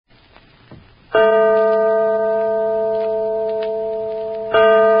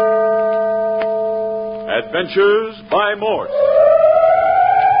Adventures by Morse.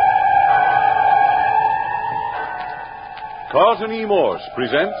 Carlton E. Morse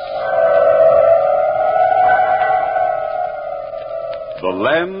presents The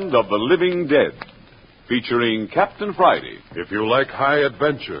Land of the Living Dead, featuring Captain Friday. If you like high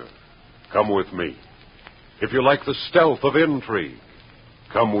adventure, come with me. If you like the stealth of intrigue,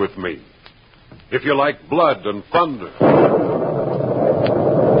 come with me. If you like blood and thunder,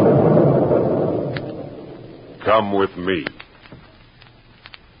 come with me.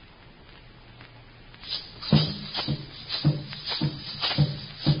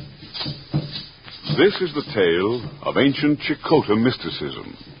 This is the tale of ancient Chakotah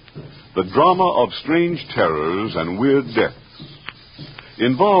mysticism, the drama of strange terrors and weird deaths.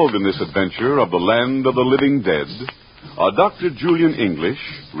 Involved in this adventure of the land of the living dead are Dr. Julian English,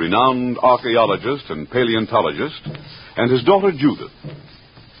 renowned archaeologist and paleontologist, and his daughter Judith.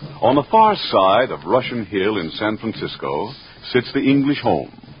 On the far side of Russian Hill in San Francisco sits the English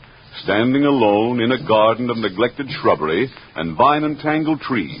home, standing alone in a garden of neglected shrubbery and vine-entangled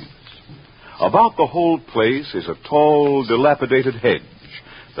trees. About the whole place is a tall, dilapidated hedge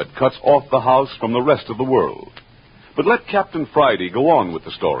that cuts off the house from the rest of the world. But let Captain Friday go on with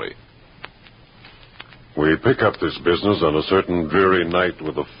the story. We pick up this business on a certain dreary night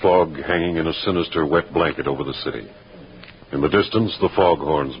with the fog hanging in a sinister wet blanket over the city. In the distance, the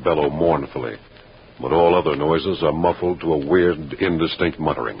foghorns bellow mournfully, but all other noises are muffled to a weird, indistinct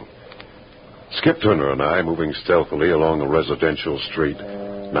muttering. Skip Turner and I, moving stealthily along a residential street,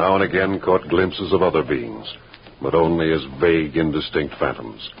 now and again caught glimpses of other beings, but only as vague, indistinct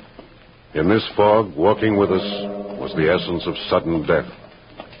phantoms. In this fog, walking with us was the essence of sudden death.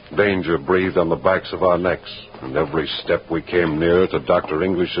 Danger breathed on the backs of our necks, and every step we came nearer to Dr.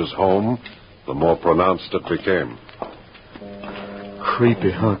 English's home, the more pronounced it became.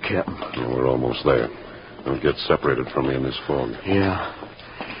 Creepy, huh, Captain? We're almost there. Don't get separated from me in this fog. Yeah.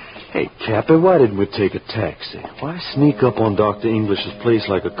 Hey, Captain, why didn't we take a taxi? Why sneak up on Dr. English's place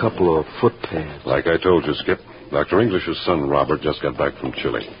like a couple of footpads? Like I told you, Skip, Dr. English's son, Robert, just got back from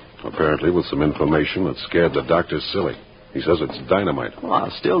Chile. Apparently with some information that scared the doctor silly. He says it's dynamite. Well, I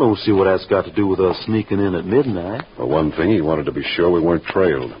still don't see what that's got to do with us sneaking in at midnight. For one thing, he wanted to be sure we weren't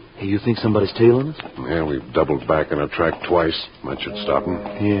trailed. Hey, you think somebody's tailing us? Yeah, we've doubled back in a track twice. That should stop him.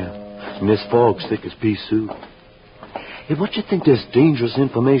 Yeah. And this fog's thick as pea soup. Hey, what do you think this dangerous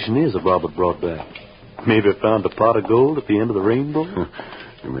information is that Robert brought back? Maybe found a pot of gold at the end of the rainbow?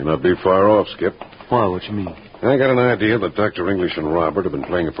 You may not be far off, Skip. Why, what you mean? I got an idea that Dr. English and Robert have been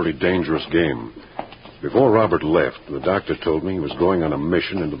playing a pretty dangerous game. Before Robert left, the doctor told me he was going on a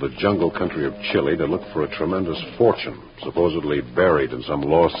mission into the jungle country of Chile to look for a tremendous fortune, supposedly buried in some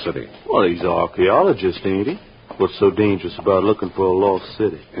lost city. Well, he's an archaeologist, ain't he? What's so dangerous about looking for a lost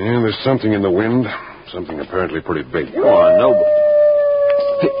city? Yeah, there's something in the wind. Something apparently pretty big. Oh, I know,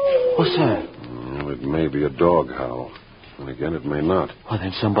 but... Hey, what's that? Well, it may be a dog howl. And again, it may not. Well,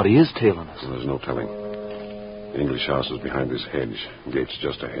 then somebody is tailing us. There's no telling. The English house is behind this hedge. Gate's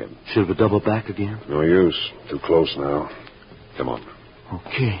just ahead. Should we double back again? No use. Too close now. Come on.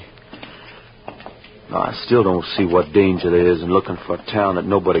 Okay. No, I still don't see what danger there is in looking for a town that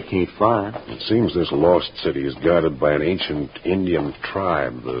nobody can't find. It seems this lost city is guarded by an ancient Indian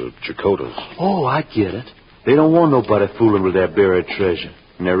tribe, the Chakotahs. Oh, I get it. They don't want nobody fooling with their buried treasure.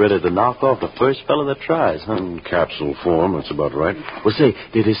 And they're ready to knock off the first fellow that tries, huh? In capsule form, that's about right. Well, say,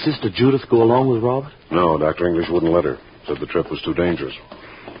 did his sister Judith go along with Robert? No, Dr. English wouldn't let her. Said the trip was too dangerous.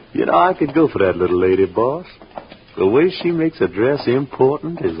 You know, I could go for that little lady, boss. The way she makes a dress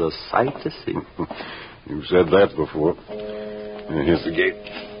important is a sight to see. You've said that before. Here's the gate.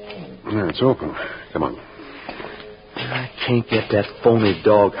 There, it's open. Come on. I can't get that phony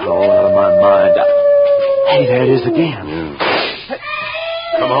dog howl out of my mind. Hey, there it is again. Yeah.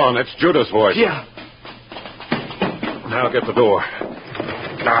 Come on, that's Judith's voice. Yeah. Now get the door.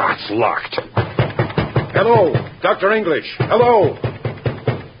 Ah, it's locked. Hello, Dr. English. Hello.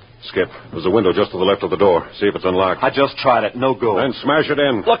 Skip, there's a window just to the left of the door. See if it's unlocked. I just tried it. No go. Then smash it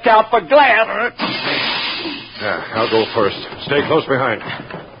in. Look out for glass. Yeah, I'll go first. Stay close behind.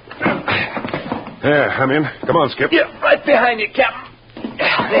 There, I'm in. Come on, Skip. Yeah, right behind you, Captain.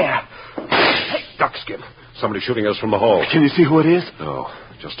 There. Duck, Skip. Somebody shooting us from the hall. Can you see who it is? No,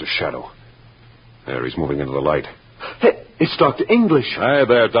 just a shadow. There, he's moving into the light. Hey, it's Dr. English. Hi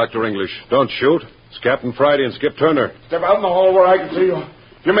there, Dr. English. Don't shoot. It's Captain Friday and Skip Turner. Step out in the hall where I can see you.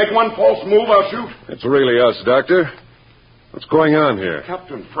 If you make one false move, I'll shoot. It's really us, Doctor. What's going on here?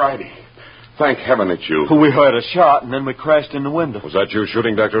 Captain Friday. Thank heaven it's you. We heard a shot, and then we crashed in the window. Was that you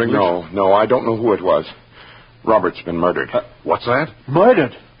shooting, Dr. English? No, I don't know who it was. Robert's been murdered. What's that?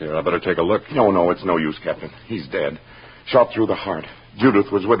 Murdered? Here, I better take a look. No, it's no use, Captain. He's dead. Shot through the heart.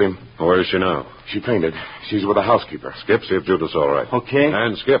 Judith was with him. Where is she now? She fainted. She's with the housekeeper. Skip, see if Judith's all right. Okay.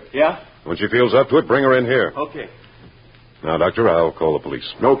 And Skip. Yeah? When she feels up to it, bring her in here. Okay. Now, Doctor, I'll call the police.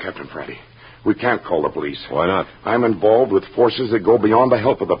 No, Captain Friday. We can't call the police. Why not? I'm involved with forces that go beyond the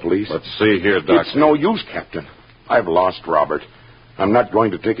help of the police. Let's see here, Doctor. It's no use, Captain. I've lost Robert. I'm not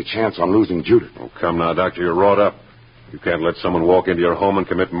going to take a chance on losing Judith. Oh, come now, Doctor. You're wrought up. You can't let someone walk into your home and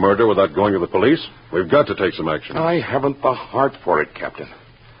commit murder without going to the police. We've got to take some action. I haven't the heart for it, Captain.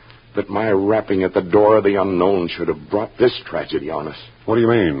 That my rapping at the door of the unknown should have brought this tragedy on us. What do you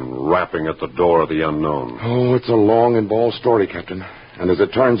mean, rapping at the door of the unknown? Oh, it's a long, involved story, Captain. And as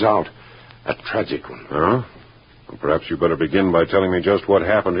it turns out, a tragic one. Huh? Well, perhaps you better begin by telling me just what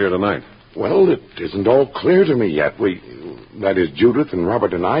happened here tonight. Well, it isn't all clear to me yet. That is, Judith and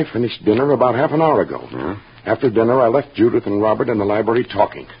Robert and I finished dinner about half an hour ago. Yeah? After dinner, I left Judith and Robert in the library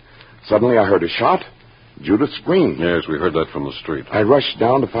talking. Suddenly, I heard a shot. Judith screamed. Yes, we heard that from the street. I rushed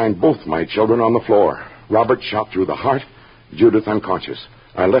down to find both my children on the floor. Robert shot through the heart, Judith unconscious.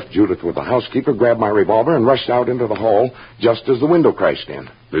 I left Judith with the housekeeper, grabbed my revolver, and rushed out into the hall just as the window crashed in.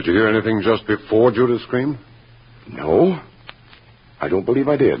 Did you hear anything just before Judith screamed? No, I don't believe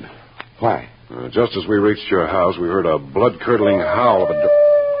I did. Why? Just as we reached your house, we heard a blood-curdling howl of a dog.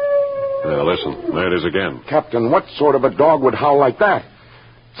 Now, listen, there it is again. Captain, what sort of a dog would howl like that?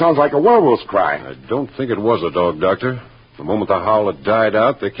 Sounds like a werewolf's cry. I don't think it was a dog, Doctor. The moment the howl had died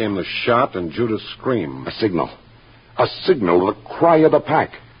out, there came the shot and Judith's scream. A signal. A signal, the cry of the pack.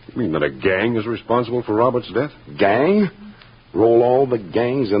 You mean that a gang is responsible for Robert's death? Gang? Roll all the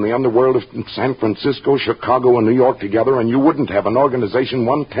gangs in the underworld of San Francisco, Chicago, and New York together, and you wouldn't have an organization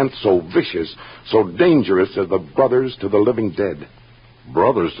one-tenth so vicious, so dangerous as the Brothers to the Living Dead.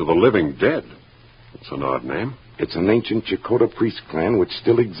 Brothers to the Living Dead? That's an odd name. It's an ancient Chakotah priest clan which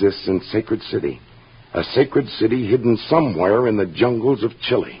still exists in Sacred City. A sacred city hidden somewhere in the jungles of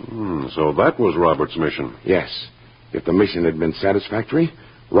Chile. So that was Robert's mission. Yes. If the mission had been satisfactory,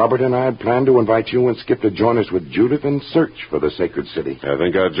 Robert and I had planned to invite you and Skip to join us with Judith and search for the sacred city. I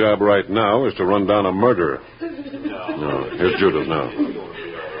think our job right now is to run down a murderer. No, here's Judith now.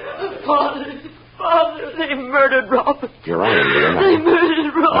 Father, they murdered Robert. Here I am, dear. Now. They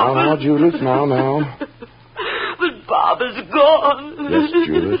murdered Robert. Now, Judith, now. But Bob is gone. Yes,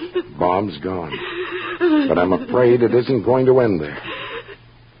 Judith, Bob's gone. But I'm afraid it isn't going to end there.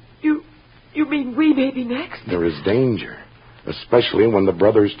 You mean we may be next? There is danger, especially when the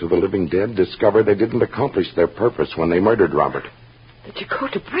Brothers to the Living Dead discover they didn't accomplish their purpose when they murdered Robert. The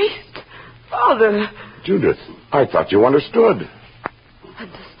Chakotah priest? Father. Judith, I thought you understood.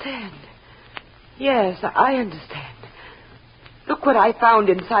 Understand? Yes, I understand. Look what I found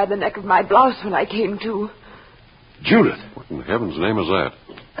inside the neck of my blouse when I came to. Judith. What in heaven's name is that?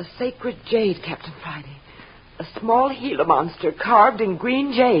 A sacred jade, Captain Friday. A small Gila monster carved in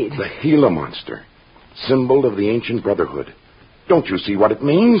green jade. The Gila monster, symbol of the ancient brotherhood. Don't you see what it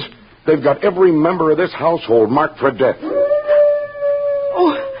means? They've got every member of this household marked for death.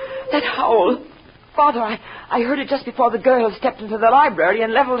 Oh, that howl. Father, I heard it just before the girl stepped into the library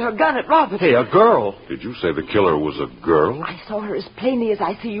and leveled her gun at Robert. Hey, a girl. Did you say the killer was a girl? I saw her as plainly as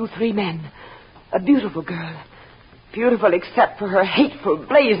I see you three men. A beautiful girl. Beautiful except for her hateful,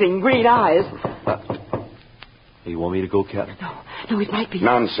 blazing green eyes. You want me to go, Captain? No, it might be...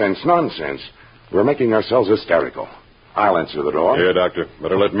 Nonsense. We're making ourselves hysterical. I'll answer the door. Here, Doctor.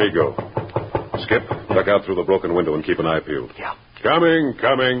 Better let me go. Skip, duck out through the broken window and keep an eye peeled. Yeah.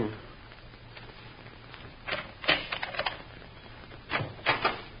 Coming.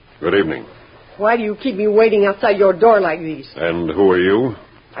 Good evening. Why do you keep me waiting outside your door like this? And who are you?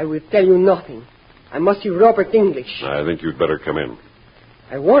 I will tell you nothing. I must see Robert English. I think you'd better come in.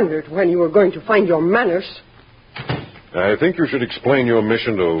 I wondered when you were going to find your manners. I think you should explain your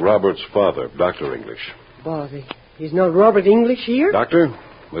mission to Robert's father, Dr. English. Bother. Is not Robert English here? Doctor,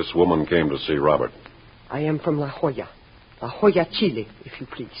 this woman came to see Robert. I am from La Jolla, Chile, if you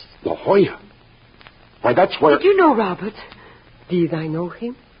please. La Jolla? Why, that's where... Did you know Robert? Did I know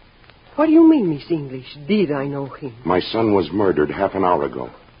him? What do you mean, Miss English? Did I know him? My son was murdered half an hour ago.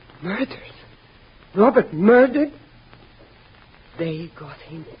 Murdered? Robert murdered? They got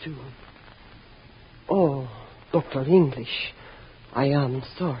him too. Oh, Dr. English, I am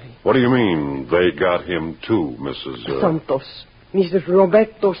sorry. What do you mean, they got him too, Mrs. Santos. Mrs.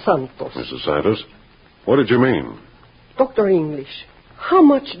 Roberto Santos. Mrs. Santos? What did you mean? Dr. English, how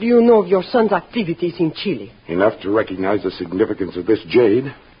much do you know of your son's activities in Chile? Enough to recognize the significance of this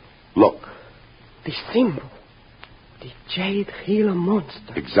jade. Look. The symbol. The jade Gila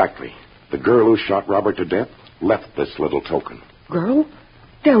monster. Exactly. The girl who shot Robert to death left this little token. Girl?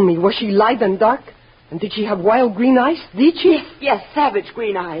 Tell me, was she lithe and dark? And did she have wild green eyes? Did she? Yes, savage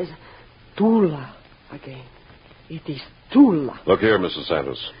green eyes. Tula again. It is Tula. Look here, Mrs.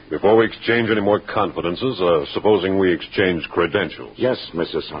 Santos. Before we exchange any more confidences, supposing we exchange credentials. Yes,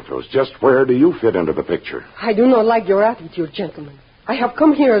 Mrs. Santos. Just where do you fit into the picture? I do not like your attitude, gentlemen. I have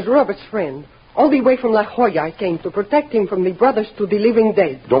come here as Robert's friend. All the way from La Jolla I came to protect him from the brothers to the living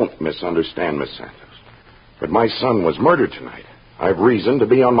dead. Don't misunderstand, Miss Santos. But my son was murdered tonight. I've reason to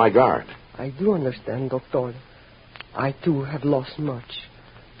be on my guard. I do understand, Doctor. I, too, have lost much.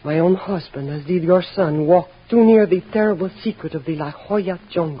 My own husband, as did your son, walked too near the terrible secret of the La Jolla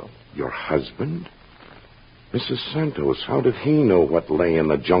jungle. Your husband? Mrs. Santos, how did he know what lay in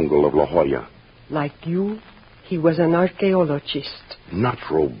the jungle of La Jolla? Like you, he was an archaeologist. Not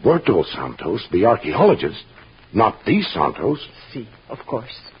Roberto Santos, the archaeologist. Not the Santos. Si, of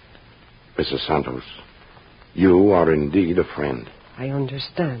course. Mrs. Santos, you are indeed a friend. I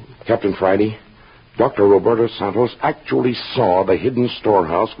understand. Captain Friday, Dr. Roberto Santos actually saw the hidden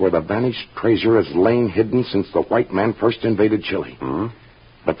storehouse where the vanished treasure has lain hidden since the white man first invaded Chile. Hmm?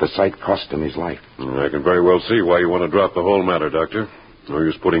 But the sight cost him his life. I can very well see why you want to drop the whole matter, Doctor. No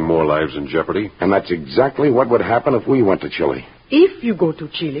use putting more lives in jeopardy. And that's exactly what would happen if we went to Chile. If you go to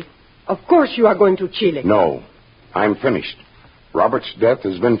Chile, of course you are going to Chile. No, I'm finished. Robert's death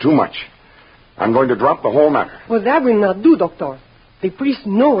has been too much. I'm going to drop the whole matter. Well, that will not do, Doctor. The priests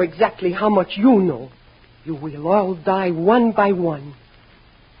know exactly how much you know. You will all die one by one.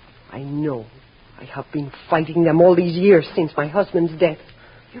 I know. I have been fighting them all these years since my husband's death.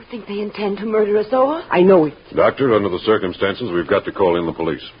 You think they intend to murder us all? I know it. Doctor, under the circumstances, we've got to call in the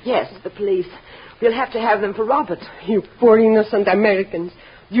police. Yes, the police. We'll have to have them for Robert. You poor innocent Americans.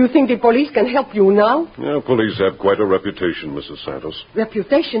 Do you think the police can help you now? Yeah, police have quite a reputation, Mrs. Santos.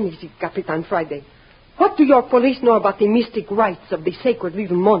 Reputation is it, Capitan Friday. What do your police know about the mystic rites of the sacred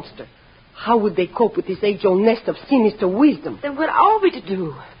little monster? How would they cope with this age-old nest of sinister wisdom? Then what are we to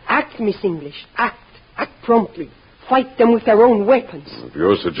do? Act, Miss English. Act. Act promptly. Fight them with their own weapons. If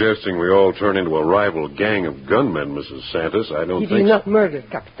you're suggesting we all turn into a rival gang of gunmen, Mrs. Santos, I don't He think... did not murder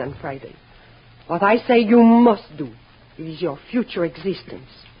Capitan Friday. What I say you must do. It is your future existence.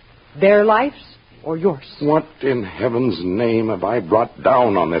 Their lives or yours. What in heaven's name have I brought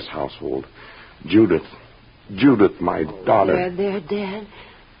down on this household? Judith, my daughter. They're dead.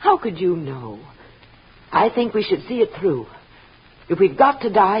 How could you know? I think we should see it through. If we've got to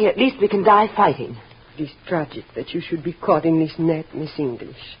die, at least we can die fighting. It is tragic that you should be caught in this net, Miss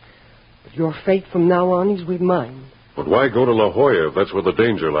English. But your fate from now on is with mine. But why go to La Jolla if that's where the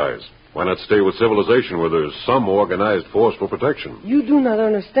danger lies? Why not stay with civilization where there's some organized force for protection? You do not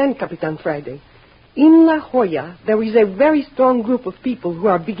understand, Capitan Friday. In La Jolla, there is a very strong group of people who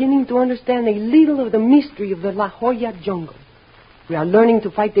are beginning to understand a little of the mystery of the La Jolla jungle. We are learning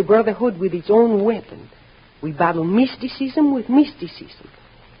to fight the Brotherhood with its own weapon. We battle mysticism with mysticism.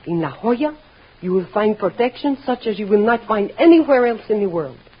 In La Jolla, you will find protection such as you will not find anywhere else in the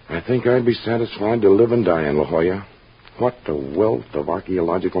world. I think I'd be satisfied to live and die in La Jolla. What a wealth of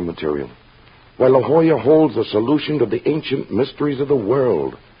archaeological material. Why, La Jolla holds the solution to the ancient mysteries of the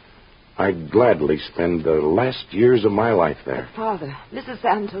world. I'd gladly spend the last years of my life there. But, Father, Mrs.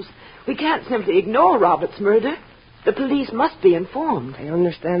 Santos, we can't simply ignore Robert's murder. The police must be informed. I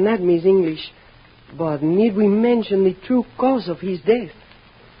understand that, Miss English. But need we mention the true cause of his death?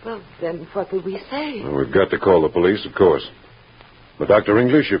 Well, then what will we say? Well, we've got to call the police, of course. But, Dr.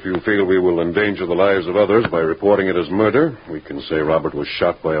 English, if you feel we will endanger the lives of others by reporting it as murder, we can say Robert was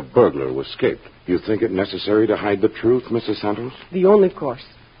shot by a burglar who escaped. You think it necessary to hide the truth, Mrs. Santos? The only course.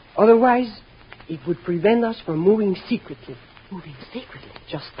 Otherwise, it would prevent us from moving secretly. Moving secretly?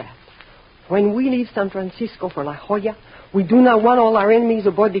 Just that. When we leave San Francisco for La Jolla, we do not want all our enemies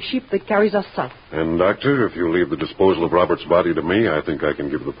aboard the ship that carries us south. And, Doctor, if you leave the disposal of Robert's body to me, I think I can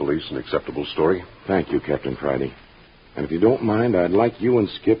give the police an acceptable story. Thank you, Captain Friday. And if you don't mind, I'd like you and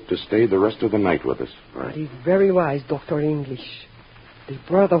Skip to stay the rest of the night with us. That is very wise, Dr. English. The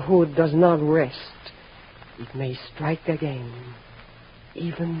Brotherhood does not rest. It may strike again,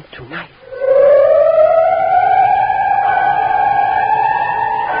 even tonight.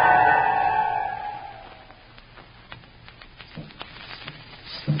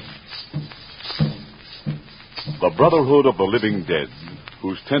 The Brotherhood of the Living Dead,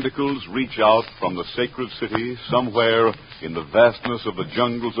 whose tentacles reach out from the sacred city somewhere in the vastness of the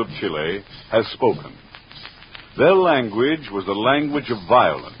jungles of Chile, has spoken. Their language was the language of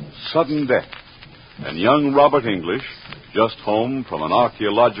violence, sudden death, and young Robert English, just home from an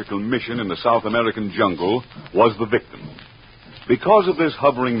archaeological mission in the South American jungle, was the victim. Because of this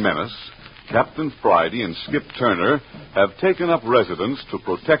hovering menace, Captain Friday and Skip Turner have taken up residence to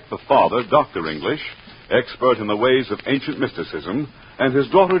protect the father, Dr. English, expert in the ways of ancient mysticism, and his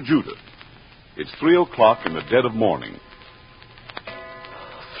daughter, Judith. It's 3 o'clock in the dead of morning.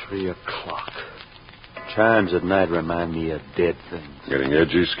 3 o'clock. Chimes at night remind me of dead things. Getting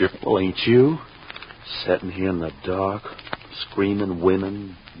edgy, Skip? Well, ain't you? Sitting here in the dark, screaming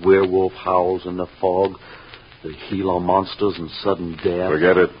women, werewolf howls in the fog, the Gila monsters and sudden death.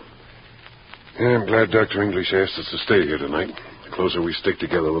 Forget it. Yeah, I'm glad Dr. English asked us to stay here tonight. The closer we stick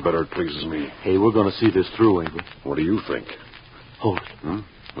together, the better it pleases me. Hey, we're going to see this through, ain't we? What do you think? Hold it.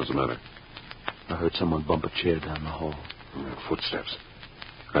 What's the matter? I heard someone bump a chair down the hall. Footsteps.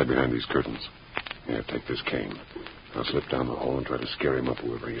 Hide behind these curtains. Here, take this cane. I'll slip down the hall and try to scare him up,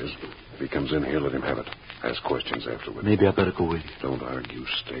 whoever he is. If he comes in here, let him have it. Ask questions afterward. Maybe I better go with you. Don't argue.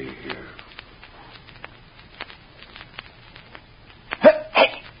 Stay here.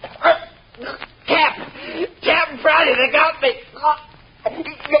 Captain Friday, they got me.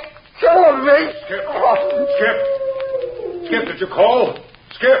 Killed me. Skip, did you call?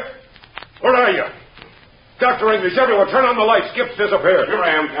 Skip, where are you? Dr. English, everyone, turn on the lights. Skip's disappeared. Here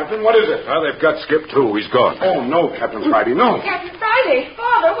I am, Captain. What is it? They've got Skip, too. He's gone. Oh, no, Captain Friday, no. Captain Friday!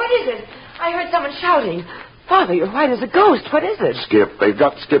 Father, what is it? I heard someone shouting. Father, you're white as a ghost. What is it? Skip. They've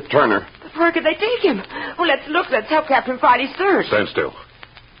got Skip Turner. But where could they take him? Well, let's look. Let's help Captain Friday search. Stand still.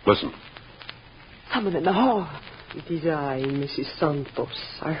 Listen. Someone in the hall. It is I, Mrs. Santos.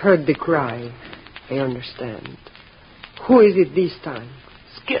 I heard the cry. I understand. Who is it this time?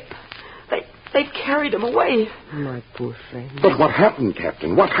 Skip. They've carried him away. My poor friend. But what happened,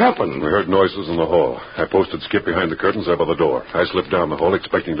 Captain? What happened? We heard noises in the hall. I posted Skip behind the curtains there by the door. I slipped down the hall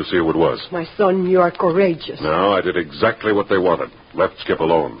expecting to see who it was. My son, you are courageous. No, I did exactly what they wanted. Left Skip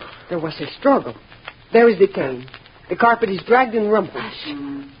alone. There was a struggle. There is the cane. The carpet is dragged and rumpled. Hush.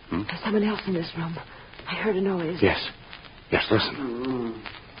 There's someone else in this room. I heard a noise. Yes, listen.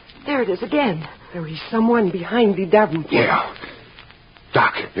 There it is again. There is someone behind the davenport. Yeah.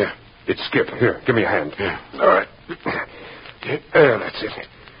 Doc. Yeah. It's Skip. Here, give me a hand. Yeah. All right. There, that's it.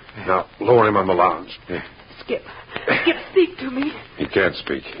 Now, lower him on the lounge. Yeah. Skip, speak to me. He can't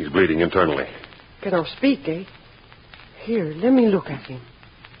speak. He's bleeding internally. Cannot speak, eh? Here, let me look at him.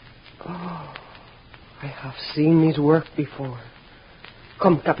 Oh, I have seen his work before.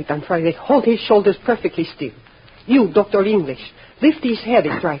 Come, Capitan Friday, hold his shoulders perfectly still. You, Dr. English, lift his head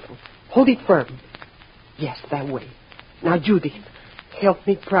a trifle. Hold it firm. Yes, that way. Now, Judith, help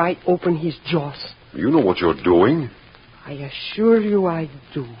me pry open his jaws. You know what you're doing. I assure you I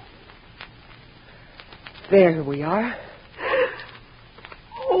do. There we are.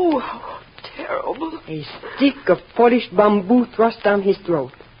 Oh, how terrible. A stick of polished bamboo thrust down his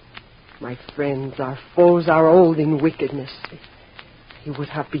throat. My friends, our foes are old in wickedness. He would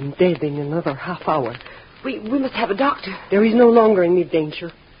have been dead in another half hour. We must have a doctor. There is no longer any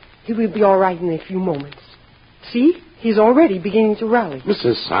danger. He will be all right in a few moments. See? He's already beginning to rally.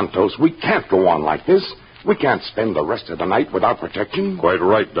 Mrs. Santos, we can't go on like this. We can't spend the rest of the night without protection. Quite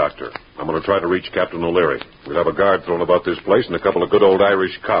right, Doctor. I'm going to try to reach Captain O'Leary. We'll have a guard thrown about this place and a couple of good old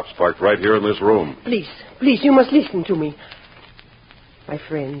Irish cops parked right here in this room. Please, you must listen to me. My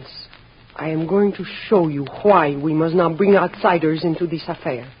friends, I am going to show you why we must not bring outsiders into this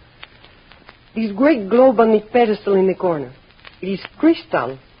affair. This great globe on the pedestal in the corner, it is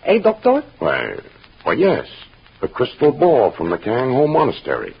crystal, eh, Doctor? Why, yes. The crystal ball from the Kang Ho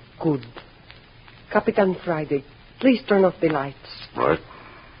Monastery. Good. Capitan Friday, please turn off the lights. Right.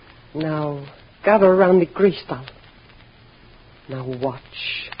 Now, gather around the crystal. Now watch.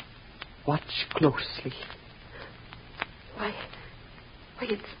 Watch closely. Why,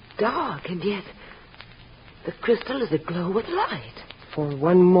 it's dark, and yet the crystal is aglow with light. For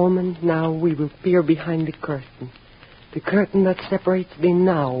one moment now we will peer behind the curtain. The curtain that separates the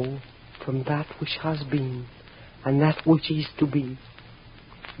now from that which has been and that which is to be.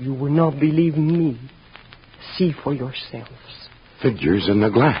 You will not believe me. See for yourselves. Figures in the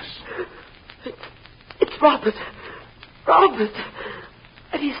glass. It's Robert. Robert.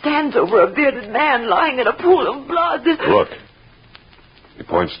 And he stands over a bearded man lying in a pool of blood. Look. He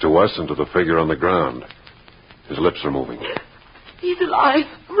points to us and to the figure on the ground. His lips are moving. He's alive.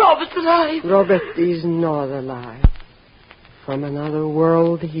 Robert's alive. Robert is not alive. From another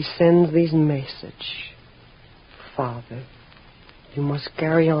world he sends this message. Father, you must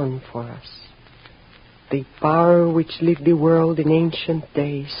carry on for us. The power which lit the world in ancient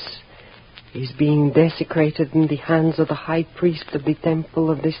days is being desecrated in the hands of the high priest of the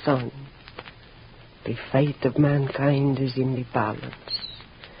temple of the sun. The fate of mankind is in the balance.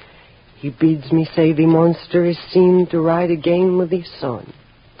 He bids me say the monster is seen to ride again with the sun.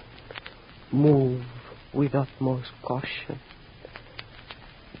 Move with utmost caution.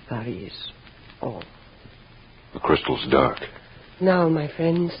 That is all. The crystal's dark. Now, my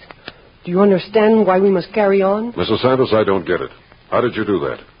friends, do you understand why we must carry on? Mrs. Santos, I don't get it. How did you do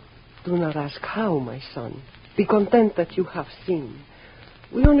that? Do not ask how, my son. Be content that you have seen.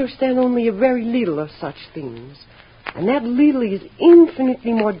 We understand only a very little of such things. And that little is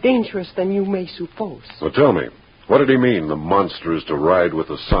infinitely more dangerous than you may suppose. Well, tell me, what did he mean, the monster is to ride with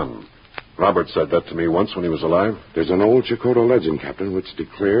the sun? Robert said that to me once when he was alive. There's an old Chakotay legend, Captain, which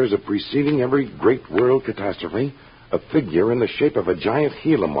declares that preceding every great world catastrophe, a figure in the shape of a giant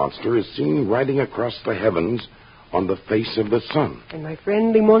Gila monster is seen riding across the heavens on the face of the sun. And my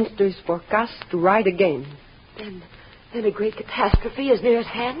friend, the monster is forecast to ride again. Then a great catastrophe is near at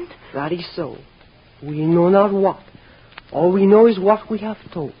hand? That is so. We know not what. All we know is what we have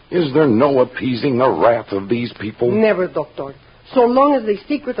told. Is there no appeasing the wrath of these people? Never, Doctor. So long as the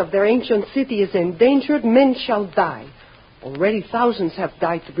secret of their ancient city is endangered, men shall die. Already thousands have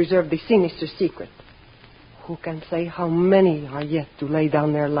died to preserve the sinister secret. Who can say how many are yet to lay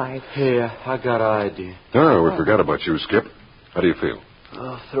down their lives? Hey, I got an idea. Oh, we forgot about you, Skip. How do you feel?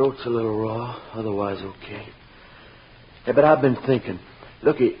 Throat's a little raw, otherwise okay. Hey, but I've been thinking.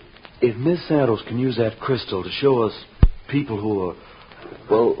 Look, if Miss Santos can use that crystal to show us people who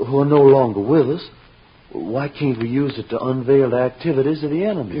are no longer with us, why can't we use it to unveil the activities of the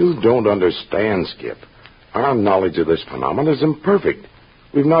enemy? You don't understand, Skip. Our knowledge of this phenomenon is imperfect.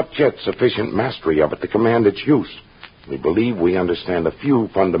 We've not yet sufficient mastery of it to command its use. We believe we understand a few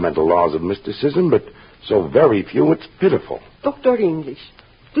fundamental laws of mysticism, but so very few it's pitiful. Dr. English,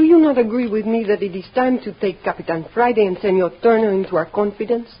 do you not agree with me that it is time to take Capitan Friday and Senor Turner into our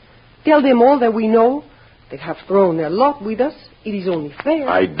confidence? Tell them all that we know. They have thrown their lot with us. It is only fair.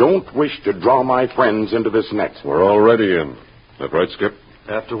 I don't wish to draw my friends into this net. We're already in. That right, Skip?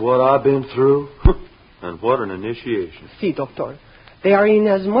 After what I've been through, and what an initiation. See, Doctor, they are in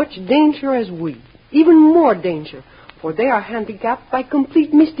as much danger as we, even more danger, for they are handicapped by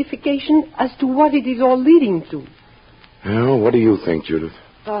complete mystification as to what it is all leading to. Well, what do you think, Judith?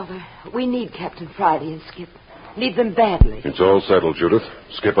 Father, we need Captain Friday and Skip. Need them badly. It's all settled, Judith.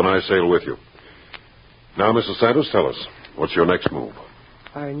 Skip and I sail with you. Now, Mrs. Santos, tell us, what's your next move?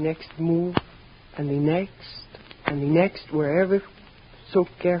 Our next move, and the next were ever so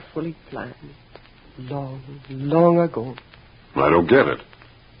carefully planned. Long, long ago. I don't get it.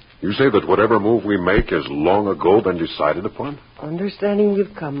 You say that whatever move we make has long ago been decided upon? Understanding will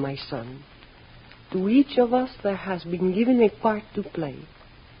come, my son. To each of us there has been given a part to play.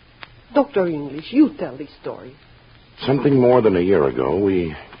 Dr. English, you tell the story. Something more than a year ago,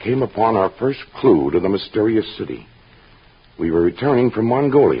 we came upon our first clue to the mysterious city. We were returning from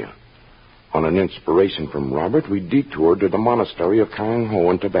Mongolia. On an inspiration from Robert, we detoured to the monastery of Kang Ho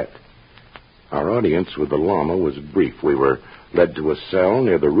in Tibet. Our audience with the Lama was brief. We were led to a cell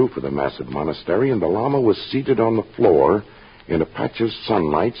near the roof of the massive monastery, and the Lama was seated on the floor in a patch of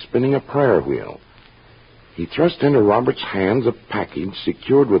sunlight, spinning a prayer wheel. He thrust into Robert's hands a package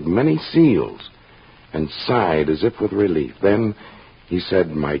secured with many seals and sighed as if with relief. Then he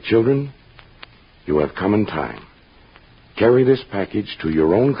said, "My children, you have come in time. Carry this package to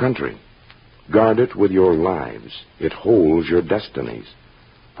your own country. Guard it with your lives. It holds your destinies,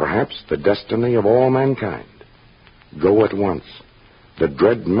 perhaps the destiny of all mankind. Go at once. The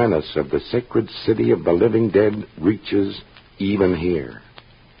dread menace of the sacred city of the living dead reaches even here.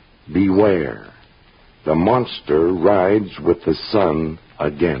 Beware. The monster rides with the sun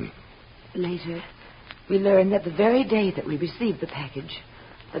again." Later, we learned that the very day that we received the package,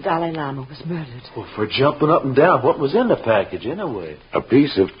 the Dalai Lama was murdered. Well, for jumping up and down, what was in the package anyway? A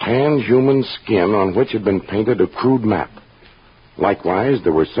piece of tanned human skin on which had been painted a crude map. Likewise,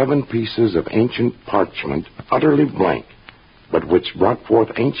 there were 7 pieces of ancient parchment, utterly blank, but which brought forth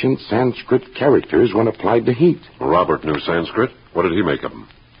ancient Sanskrit characters when applied to heat. Robert knew Sanskrit. What did he make of them?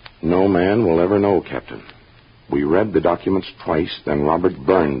 No man will ever know, Captain. We read the documents twice, then Robert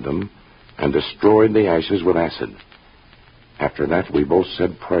burned them and destroyed the ashes with acid. After that, we both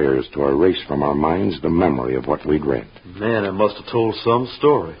said prayers to erase from our minds the memory of what we'd read. Man, it must have told some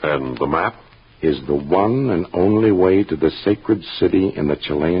story. And the map? Is the one and only way to the sacred city in the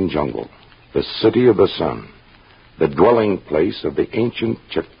Chilean jungle, the City of the Sun, the dwelling place of the ancient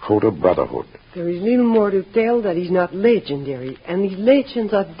Chakotay Brotherhood. There is little more to tell that is not legendary, and these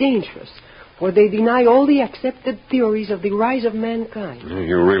legends are dangerous, for they deny all the accepted theories of the rise of mankind.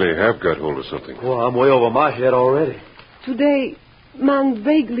 You really have got hold of something. Well, I'm way over my head already. Today, man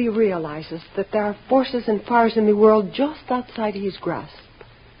vaguely realizes that there are forces and powers in the world just outside his grasp.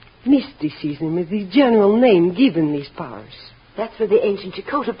 Mysticism is the general name given these powers. That's where the ancient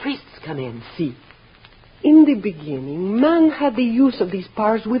Chakotah priests come in. See, in the beginning, man had the use of these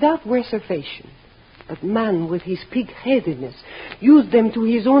powers without reservation. But man, with his pig-headedness, used them to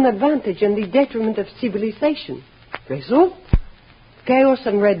his own advantage and the detriment of civilization. Result? Chaos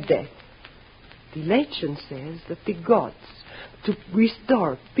and Red Death. The legend says that the gods, to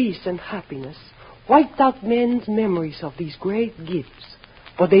restore peace and happiness, wiped out men's memories of these great gifts.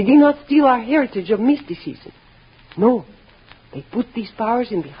 But they did not steal our heritage of mysticism. No, they put these powers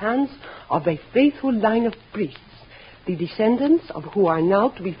in the hands of a faithful line of priests, the descendants of who are now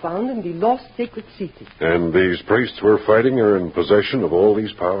to be found in the lost sacred city. And these priests we're fighting are in possession of all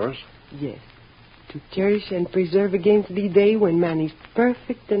these powers? Yes, to cherish and preserve against the day when man is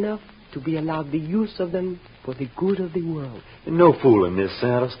perfect enough to be allowed the use of them for the good of the world. No fooling, Miss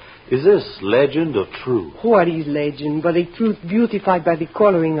Santos. Is this legend or true? What is legend but a truth beautified by the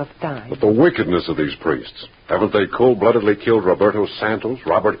coloring of time? But the wickedness of these priests. Haven't they cold-bloodedly killed Roberto Santos,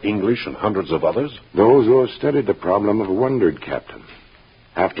 Robert English, and hundreds of others? Those who have studied the problem have wondered, Captain.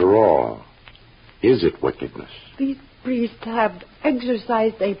 After all, is it wickedness? These priests have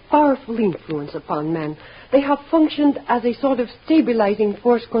exercised a powerful influence upon man. They have functioned as a sort of stabilizing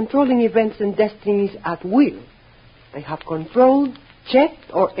force, controlling events and destinies at will. They have controlled,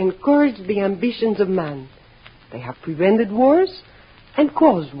 checked, or encouraged the ambitions of man. They have prevented wars and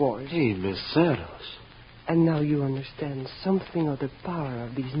caused wars. Hey, Miss Santos. And now you understand something of the power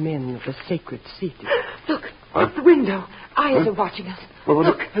of these men of the sacred city. Look, at the window. Eyes are watching us. Well,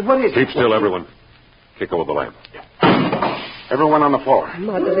 look, what is it? Keep still, everyone. Kick over the lamp. Everyone on the floor.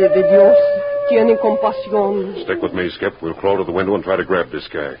 Madre de Dios, tiene compasión. Stick with me, Skip. We'll crawl to the window and try to grab this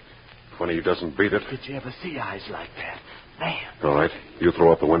guy. When he doesn't beat it. Did you ever see eyes like that? Man. All right. You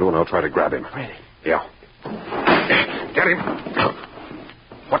throw up the window and I'll try to grab him. Ready. Yeah. Get him.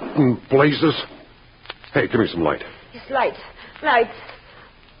 What in blazes? Hey, give me some light. Yes, lights.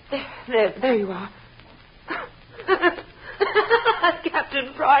 There you are.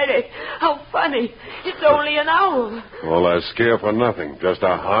 Captain Friday, how funny. It's only an owl. All that scare for nothing. Just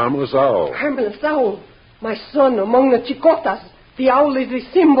a harmless owl. Harmless owl. My son, among the Chicotas, the owl is the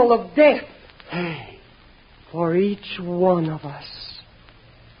symbol of death. Hey. For each one of us,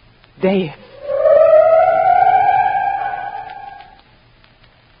 death.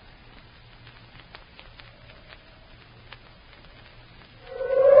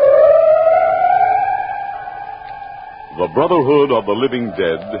 The Brotherhood of the Living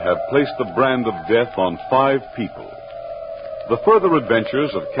Dead have placed the brand of death on 5 people. The further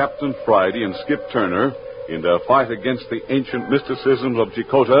adventures of Captain Friday and Skip Turner in their fight against the ancient mysticisms of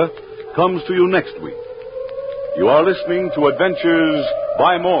Chakotah comes to you next week. You are listening to Adventures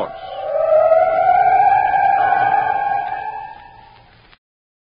by Morse.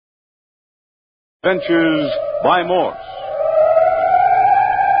 Adventures by Morse.